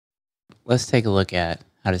let's take a look at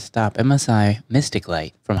how to stop MSI Mystic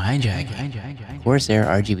Light from hijacking Corsair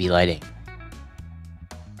RGB lighting.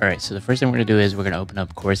 Alright, so the first thing we're going to do is we're going to open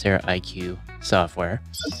up Corsair Icue software.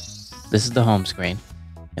 This is the home screen,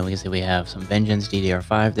 and we can see we have some Vengeance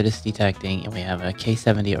DDR5 that is detecting, and we have a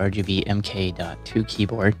K70 RGB MK.2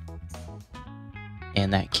 keyboard.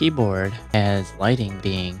 And that keyboard has lighting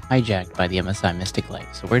being hijacked by the MSI Mystic Light.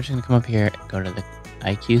 So we're just going to come up here, go to the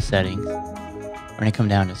Icue settings. We're going to come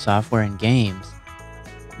down to software and games.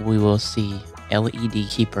 We will see LED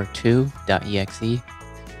Keeper 2.exe,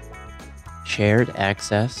 shared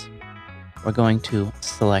access. We're going to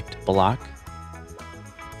select block.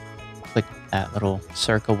 Click that little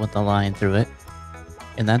circle with the line through it.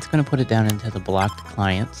 And that's going to put it down into the blocked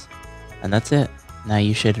clients. And that's it. Now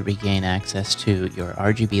you should regain access to your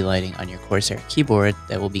RGB lighting on your Corsair keyboard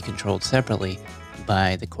that will be controlled separately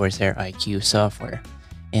by the Corsair Icue software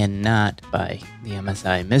and not by the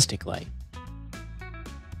MSI Mystic Light.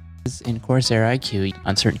 In Corsair Icue,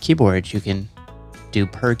 on certain keyboards, you can do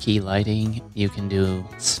per key lighting. You can do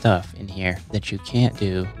stuff in here that you can't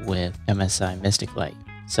do with MSI Mystic Light.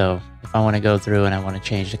 So if I want to go through and I want to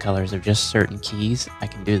change the colors of just certain keys, I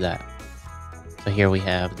can do that. So here we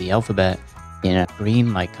have the alphabet in a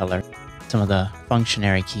green light color, some of the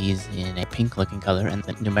functionary keys in a pink looking color, and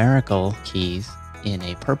the numerical keys in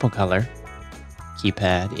a purple color,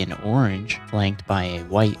 keypad in orange, flanked by a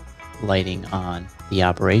white lighting on the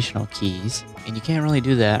operational keys. And you can't really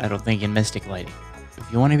do that, I don't think, in Mystic Lighting.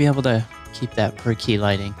 If you want to be able to keep that per key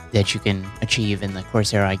lighting that you can achieve in the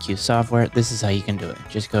Corsair Icue software, this is how you can do it.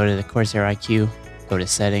 Just go to the Corsair Icue, go to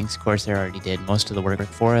settings. Corsair already did most of the work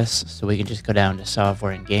for us, so we can just go down to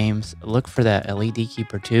software and games, look for that LED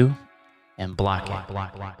Keeper 2 and block it.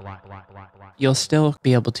 You'll still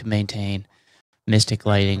be able to maintain Mystic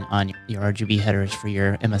lighting on your RGB headers for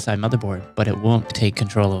your MSI motherboard, but it won't take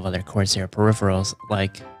control of other Corsair peripherals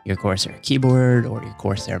like your Corsair keyboard or your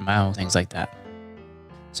Corsair mouse, things like that.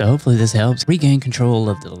 So hopefully this helps regain control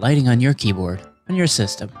of the lighting on your keyboard on your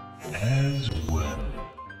system.